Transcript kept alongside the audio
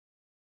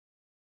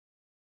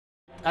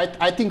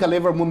I think a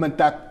labor movement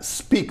that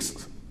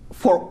speaks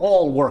for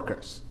all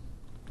workers.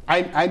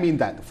 I mean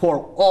that, for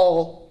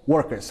all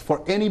workers,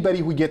 for anybody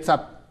who gets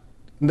up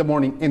in the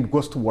morning and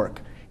goes to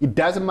work. It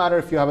doesn't matter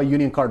if you have a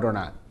union card or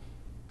not.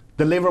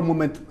 The labor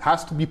movement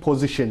has to be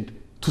positioned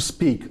to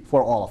speak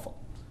for all of them,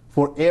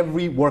 for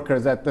every worker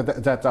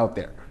that's out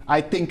there.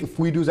 I think if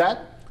we do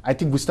that, I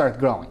think we start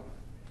growing.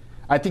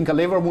 I think a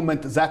labor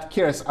movement that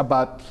cares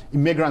about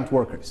immigrant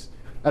workers,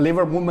 a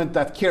labor movement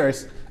that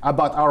cares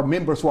about our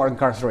members who are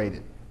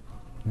incarcerated.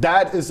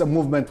 That is a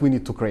movement we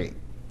need to create.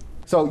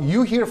 So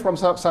you hear from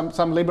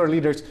some labor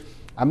leaders,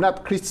 I'm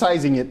not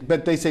criticizing it,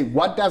 but they say,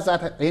 what does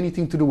that have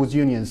anything to do with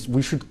unions?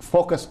 We should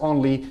focus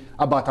only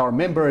about our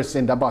members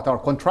and about our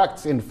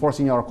contracts,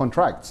 enforcing our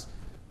contracts.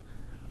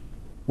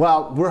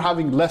 Well, we're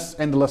having less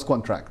and less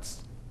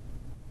contracts.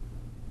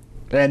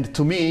 And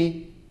to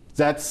me,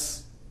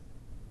 that's,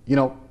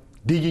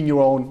 digging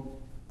your own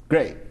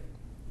grave.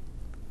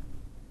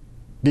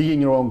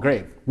 Digging your own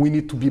grave. We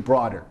need to be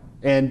broader.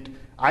 And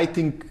I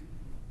think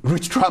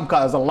Rich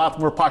Trumka is a lot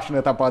more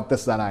passionate about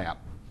this than I am.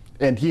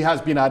 And he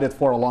has been at it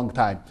for a long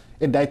time.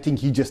 And I think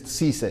he just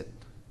sees it,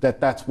 that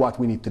that's what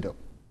we need to do.